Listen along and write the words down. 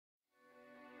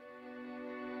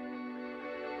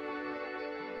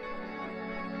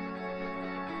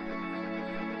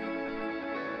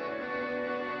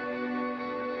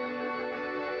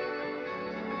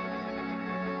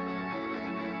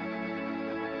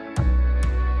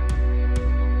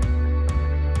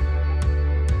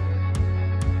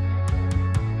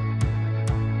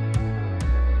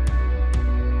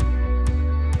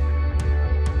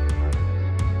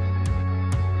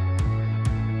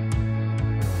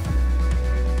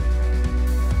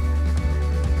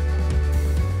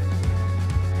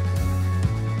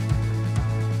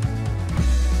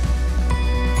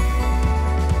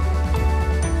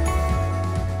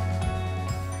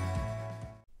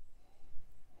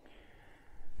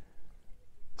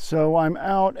So I'm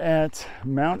out at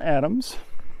Mount Adams,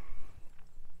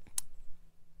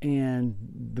 and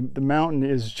the mountain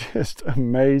is just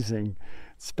amazing,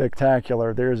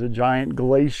 spectacular. There's a giant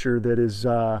glacier that is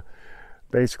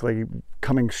basically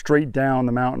coming straight down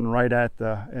the mountain right at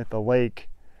the lake.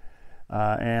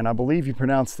 And I believe you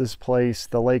pronounce this place,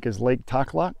 the lake is Lake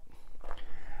Takhlakh,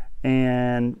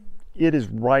 and it is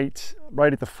right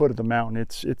at the foot of the mountain.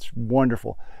 It's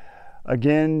wonderful.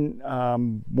 Again,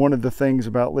 one of the things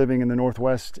about living in the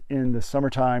Northwest in the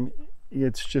summertime,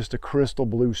 it's just a crystal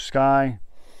blue sky.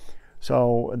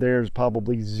 So there's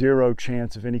probably zero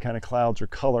chance of any kind of clouds or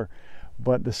color,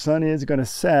 but the sun is going to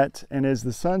set, and as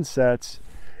the sun sets,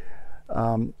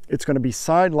 it's going to be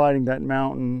side lighting that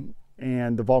mountain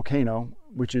and the volcano,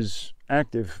 which is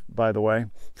active, by the way.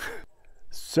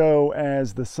 So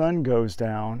as the sun goes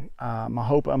down, I'm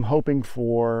hoping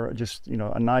for just,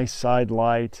 a nice side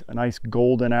light, a nice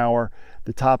golden hour,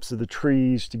 the tops of the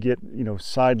trees to get,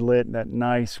 side lit, that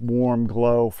nice warm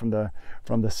glow from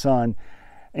the sun.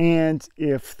 And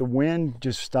if the wind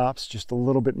just stops just a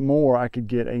little bit more, I could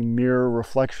get a mirror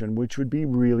reflection, which would be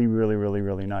really, really, really,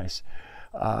 really nice.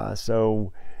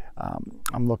 So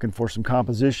I'm looking for some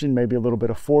composition, maybe a little bit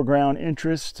of foreground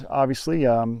interest, obviously.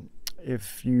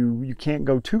 If you can't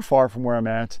go too far from where I'm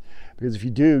at, because if you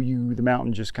do, the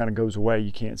mountain just kind of goes away.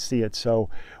 You can't see it. So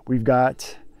I've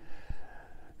got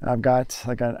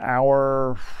like an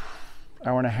hour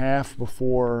and a half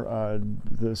before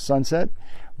the sunset,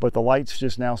 but the light's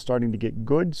just now starting to get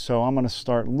good. So I'm going to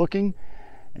start looking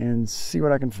and see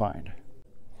what I can find.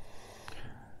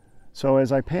 So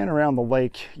as I pan around the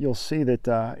lake, you'll see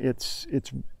that it's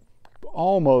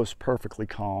almost perfectly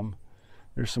calm.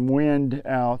 There's some wind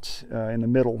out in the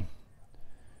middle,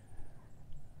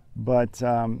 but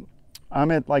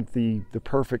I'm at like the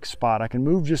perfect spot. I can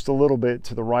move just a little bit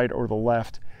to the right or the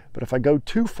left, but if I go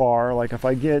too far, like if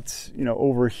I get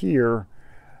over here,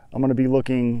 I'm going to be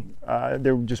looking,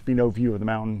 there would just be no view of the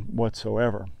mountain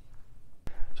whatsoever.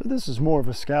 So this is more of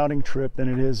a scouting trip than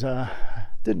it is,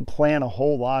 didn't plan a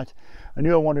whole lot. I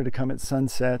knew I wanted to come at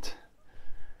sunset.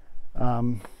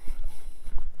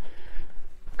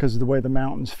 Because of the way the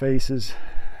mountains faces,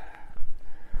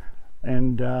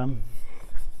 and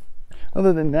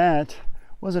other than that,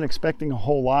 wasn't expecting a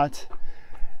whole lot,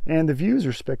 and the views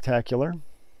are spectacular.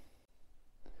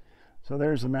 So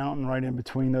there's the mountain right in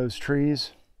between those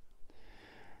trees,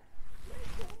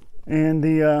 and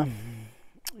the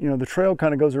the trail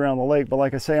kind of goes around the lake, but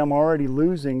like I say, I'm already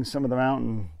losing some of the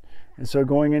mountain, and so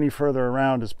going any further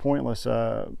around is pointless.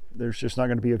 There's just not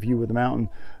going to be a view of the mountain,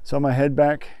 so I'm gonna head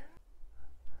back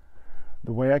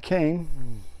the way I came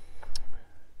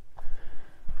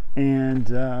and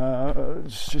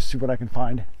just see what I can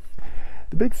find.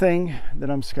 The big thing that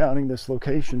I'm scouting this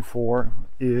location for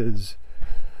is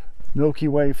Milky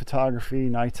Way photography,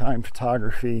 nighttime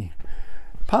photography,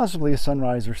 possibly a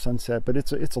sunrise or sunset, but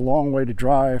it's a long way to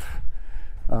drive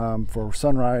for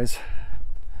sunrise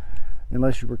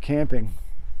unless you were camping.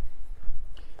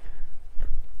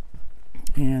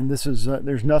 And this is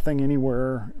there's nothing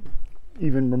anywhere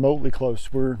even remotely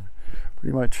close. We're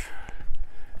pretty much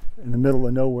in the middle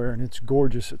of nowhere, and it's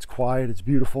gorgeous, it's quiet, it's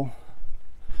beautiful.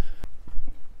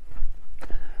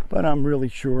 But I'm really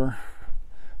sure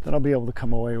that I'll be able to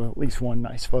come away with at least one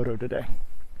nice photo today.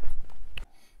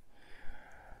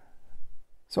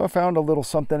 So I found a little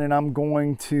something, and I'm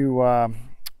going to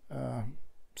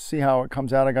see how it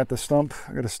comes out. I got a stump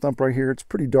right here. It's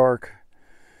pretty dark,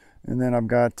 and then I've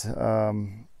got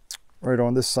right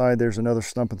on this side, there's another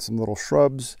stump and some little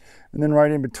shrubs. And then right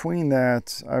in between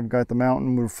that, I've got the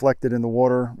mountain reflected in the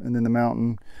water, and then the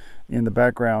mountain in the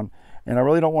background. And I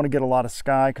really don't want to get a lot of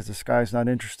sky because the sky is not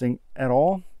interesting at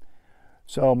all.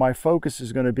 So my focus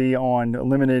is going to be on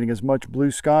eliminating as much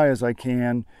blue sky as I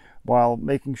can while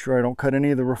making sure I don't cut any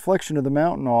of the reflection of the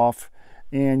mountain off.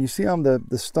 And you see how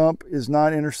the stump is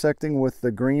not intersecting with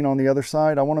the green on the other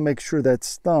side. I want to make sure that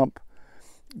stump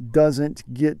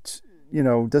doesn't get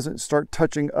doesn't start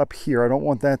touching up here. I don't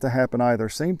want that to happen either.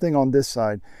 Same thing on this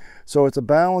side. So it's a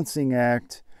balancing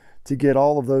act to get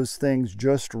all of those things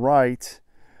just right,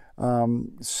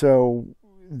 so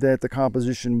that the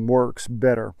composition works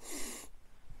better.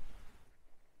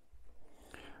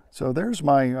 So there's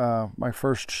my my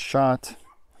first shot,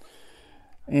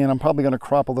 and I'm probably going to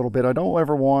crop a little bit. I don't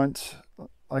ever want,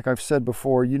 like I've said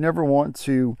before, you never want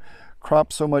to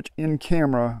crop so much in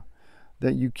camera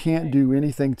that you can't do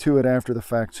anything to it after the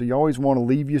fact. So you always want to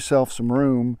leave yourself some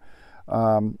room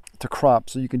to crop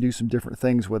so you can do some different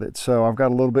things with it. So I've got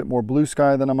a little bit more blue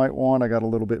sky than I might want. I got a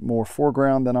little bit more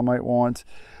foreground than I might want.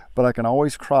 but I can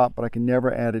always crop, but I can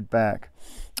never add it back.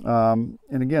 And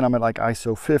again, I'm at like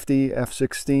ISO 50,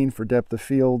 f16 for depth of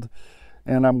field,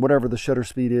 and I'm whatever the shutter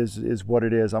speed is what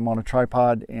it is. I'm on a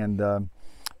tripod, and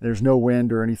there's no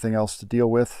wind or anything else to deal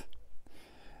with.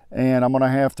 And I'm going to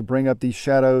have to bring up these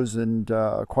shadows and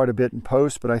quite a bit in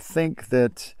post, but I think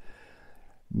that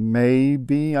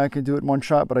maybe I can do it in one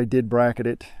shot, but I did bracket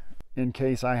it in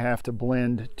case I have to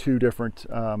blend two different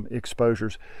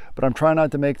exposures. But I'm trying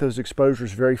not to make those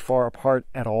exposures very far apart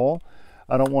at all.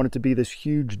 I don't want it to be this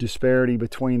huge disparity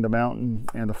between the mountain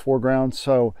and the foreground.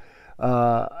 So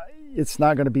it's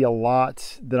not going to be a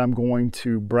lot that I'm going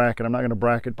to bracket. I'm not going to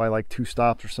bracket by like 2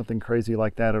 stops or something crazy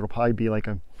like that. It'll probably be like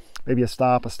maybe a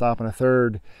stop and a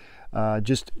third,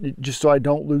 just so I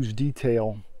don't lose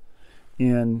detail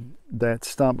in that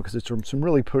stump, because it's some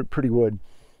really pretty wood.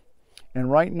 And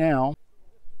right now,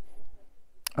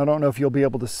 I don't know if you'll be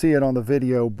able to see it on the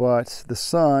video, but the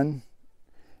sun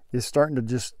is starting to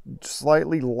just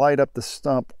slightly light up the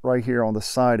stump right here on the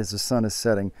side as the sun is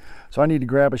setting. So I need to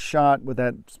grab a shot with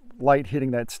that light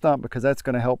hitting that stump, because that's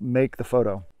going to help make the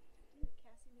photo.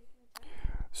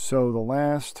 So the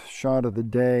last shot of the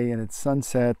day, and it's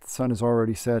sunset. The sun is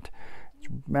already set. The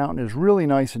mountain is really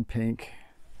nice and pink.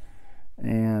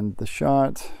 And the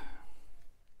shot,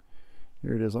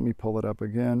 here it is. Let me pull it up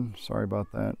again. Sorry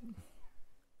about that.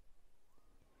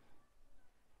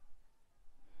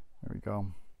 There we go.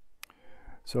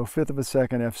 So 1/5 of a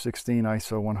second, f16,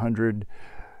 ISO 100.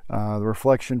 The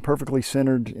reflection perfectly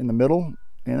centered in the middle.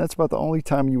 And that's about the only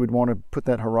time you would want to put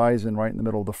that horizon right in the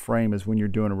middle of the frame, is when you're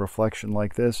doing a reflection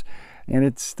like this. And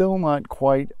it's still not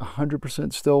quite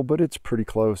 100% still, but it's pretty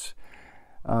close.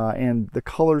 And the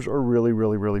colors are really,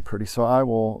 really, really pretty. So I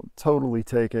will totally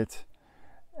take it,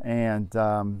 and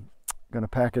I'm going to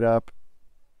pack it up,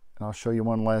 and I'll show you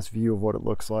one last view of what it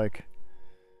looks like.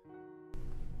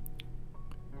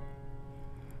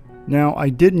 Now, I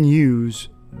didn't use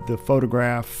the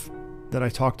photograph that I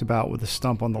talked about with the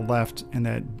stump on the left and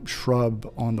that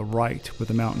shrub on the right with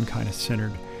the mountain kind of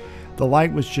centered. The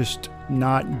light was just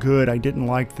not good. I didn't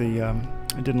like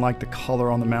the color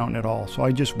on the mountain at all. So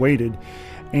I just waited,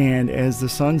 and as the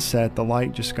sun set, the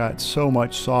light just got so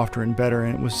much softer and better,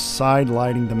 and it was side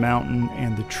lighting the mountain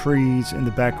and the trees in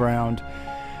the background,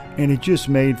 and it just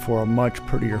made for a much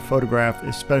prettier photograph,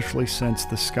 especially since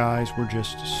the skies were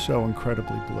just so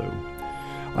incredibly blue.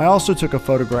 I also took a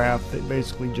photograph that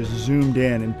basically just zoomed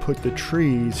in and put the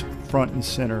trees front and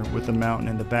center with the mountain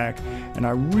in the back, and I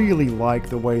really like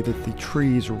the way that the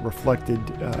trees are reflected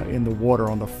in the water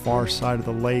on the far side of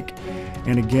the lake.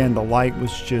 And again, the light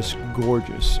was just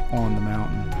gorgeous on the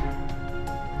mountain.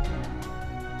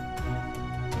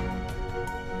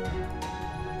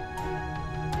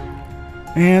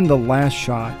 And the last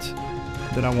shot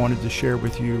that I wanted to share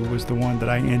with you was the one that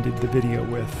I ended the video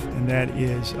with, and that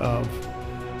is of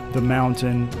the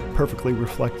mountain perfectly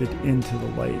reflected into the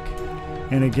lake.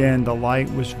 And again, the light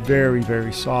was very,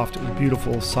 very soft. It was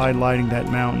beautiful, side lighting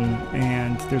that mountain,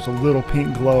 and there's a little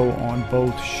pink glow on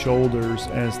both shoulders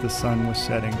as the sun was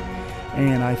setting.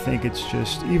 And I think it's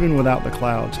just, even without the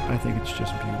clouds, I think it's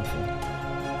just beautiful.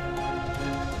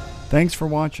 Thanks for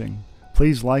watching.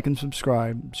 Please like and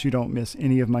subscribe so you don't miss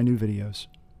any of my new videos.